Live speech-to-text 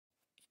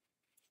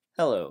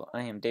Hello,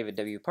 I am David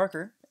W.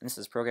 Parker, and this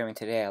is Programming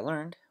Today I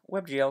Learned,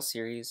 WebGL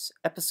Series,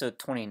 Episode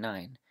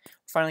 29. We're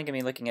finally going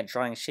to be looking at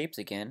drawing shapes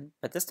again,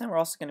 but this time we're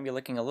also going to be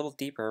looking a little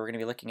deeper. We're going to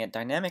be looking at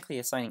dynamically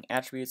assigning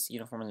attributes,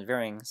 uniforms, and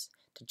variants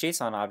to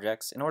JSON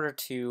objects in order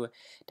to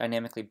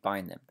dynamically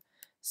bind them.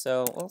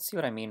 So let's see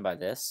what I mean by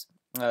this.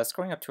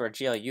 Scrolling up to our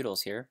GL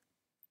utils here,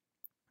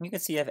 you can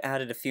see I've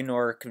added a few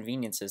more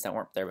conveniences that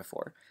weren't there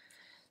before.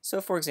 So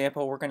for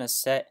example, we're going to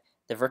set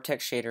the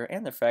Vertex Shader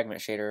and the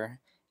Fragment Shader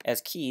as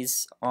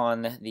keys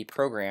on the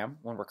program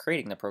when we're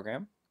creating the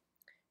program.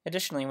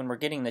 Additionally, when we're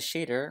getting the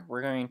shader,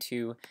 we're going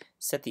to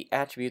set the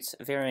attributes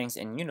varyings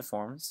and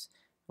uniforms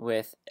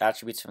with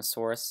attributes from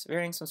source,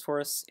 varyings from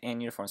source, and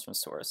uniforms from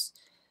source.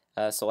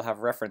 So we'll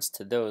have reference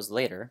to those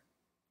later.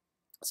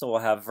 So we'll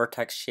have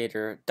vertex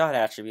shader dot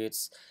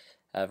attributes,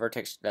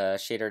 vertex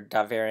shader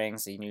dot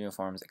varyings, and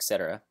uniforms,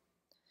 etc.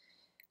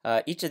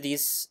 Each of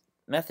these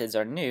methods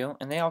are new,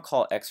 and they all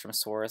call x from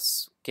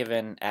source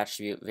given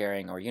attribute,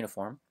 varying, or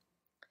uniform.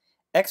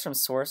 X from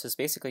source is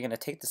basically going to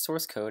take the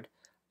source code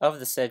of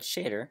the said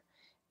shader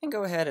and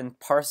go ahead and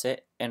parse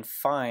it and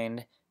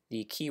find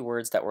the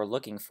keywords that we're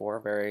looking for,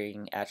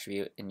 varying,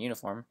 attribute, and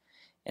uniform,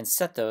 and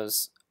set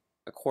those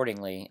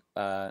accordingly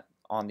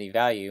on the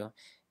value.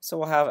 So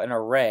we'll have an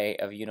array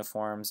of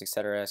uniforms,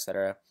 etc.,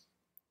 etc.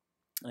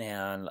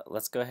 And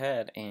let's go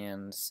ahead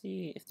and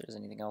see if there's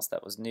anything else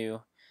that was new.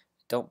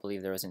 I don't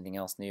believe there was anything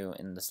else new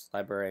in this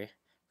library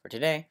for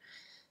today.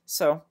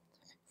 So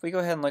if we go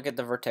ahead and look at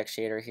the vertex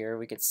shader here,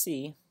 we could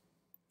see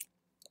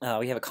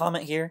we have a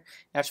comment here.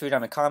 Attribute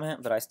on a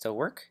comment, but I still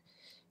work.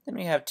 Then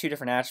we have two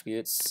different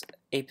attributes,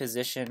 a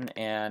position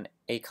and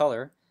a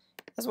color,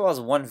 as well as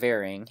one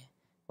varying,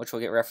 which will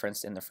get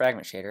referenced in the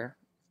fragment shader,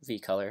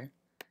 vColor.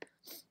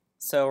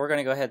 So we're going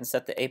to go ahead and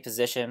set the a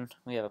position.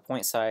 We have a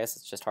point size,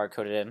 it's just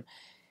hard-coded in.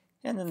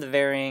 And then the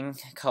varying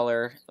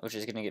color, which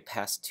is going to get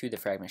passed to the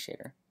fragment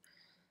shader.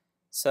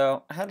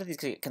 So how do these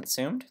get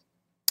consumed?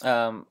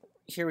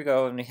 Here we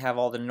go, and we have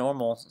all the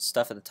normal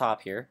stuff at the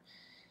top here.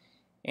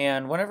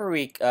 And whenever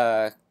we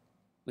have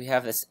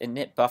this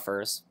init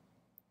buffers,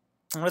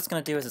 what it's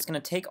going to do is it's going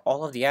to take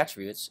all of the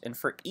attributes, and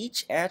for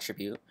each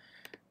attribute,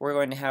 we're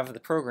going to have the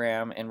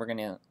program, and we're going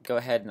to go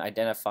ahead and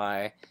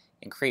identify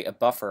and create a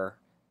buffer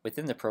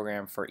within the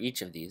program for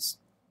each of these.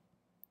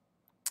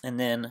 And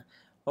then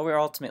what we're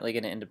ultimately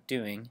going to end up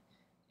doing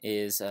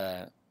is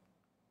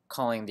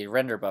calling the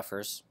render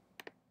buffers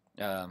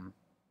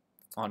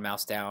on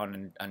mouse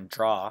down and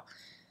draw.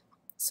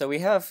 So we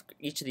have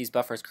each of these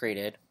buffers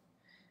created.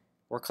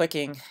 We're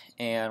clicking,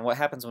 and what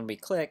happens when we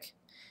click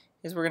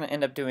is we're going to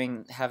end up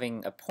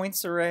having a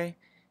points array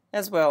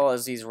as well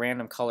as these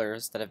random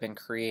colors that have been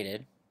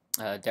created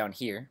down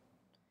here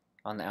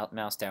on the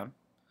mouse down.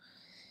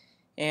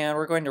 And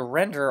we're going to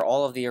render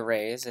all of the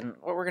arrays, and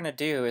what we're going to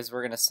do is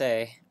we're going to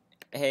say,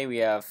 hey, we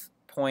have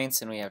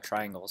points and we have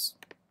triangles.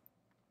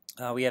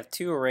 We have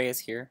two arrays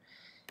here.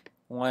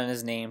 One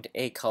is named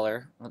a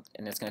color,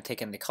 and it's going to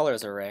take in the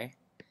colors array,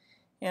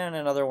 and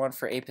another one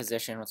for a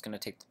position, which is going to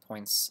take the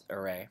points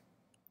array.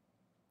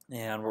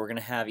 And we're going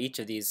to have each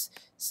of these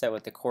set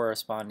with the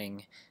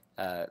corresponding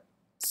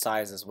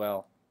size as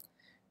well.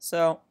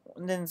 So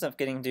what it ends up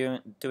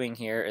doing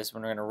here is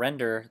when we're going to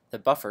render the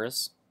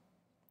buffers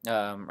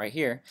right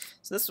here.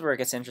 So this is where it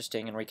gets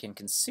interesting, and we can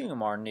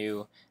consume our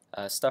new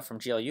stuff from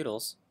GL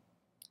utils.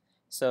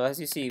 So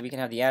as you see, we can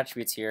have the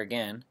attributes here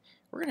again.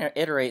 We're going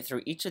to iterate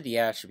through each of the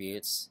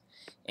attributes,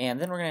 and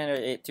then we're going to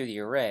iterate through the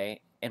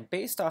array, and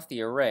based off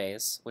the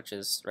arrays, which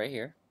is right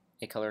here,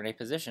 a color and a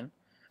position,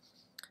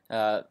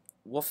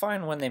 we'll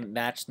find when they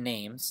match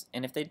names,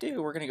 and if they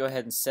do, we're going to go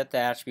ahead and set the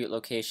attribute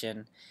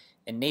location,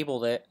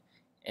 enable it,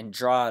 and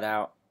draw it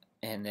out,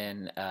 and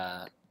then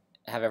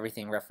have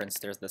everything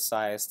referenced. There's the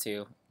size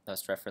too,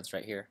 that's referenced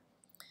right here,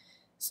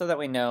 so that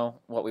we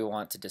know what we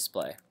want to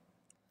display.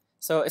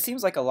 So it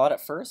seems like a lot at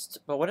first,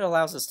 but what it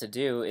allows us to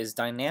do is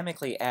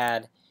dynamically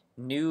add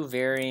new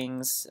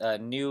varyings,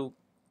 new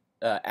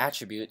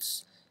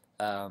attributes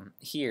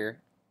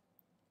here,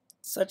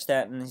 such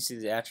that, and you see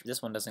the attribute,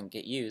 this one doesn't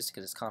get used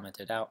because it's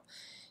commented out,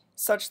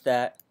 such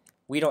that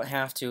we don't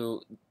have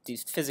to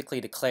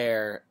physically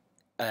declare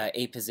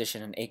a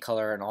position and a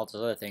color and all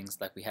those other things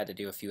like we had to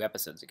do a few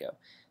episodes ago.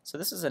 So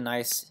this is a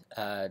nice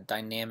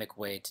dynamic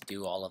way to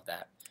do all of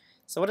that.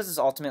 So what does this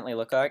ultimately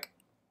look like?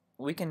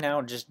 We can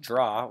now just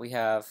draw. We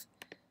have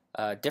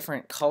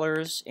different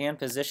colors and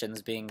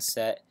positions being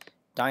set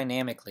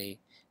dynamically,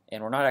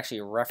 and we're not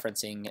actually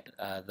referencing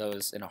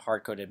those in a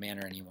hard-coded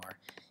manner anymore.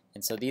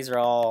 And so these are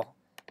all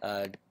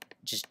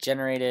just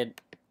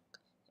generated,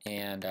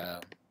 and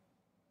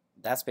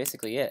that's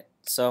basically it.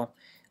 So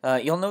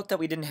you'll note that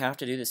we didn't have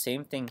to do the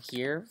same thing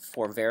here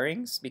for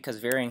varyings, because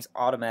varyings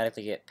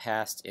automatically get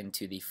passed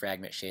into the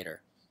fragment shader.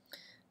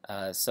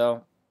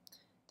 So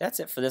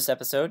that's it for this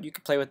episode. You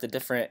can play with the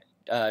different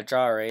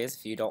draw arrays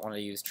if you don't want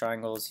to use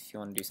triangles. If you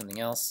want to do something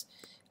else,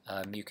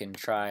 you can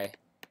try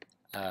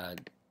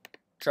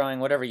drawing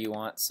whatever you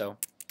want. So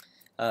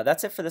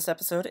that's it for this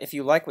episode. If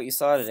you like what you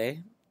saw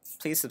today,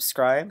 please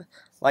subscribe,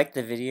 like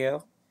the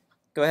video,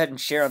 go ahead and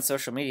share on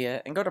social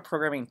media, and go to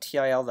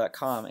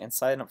ProgrammingTIL.com and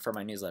sign up for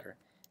my newsletter.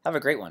 Have a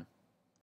great one.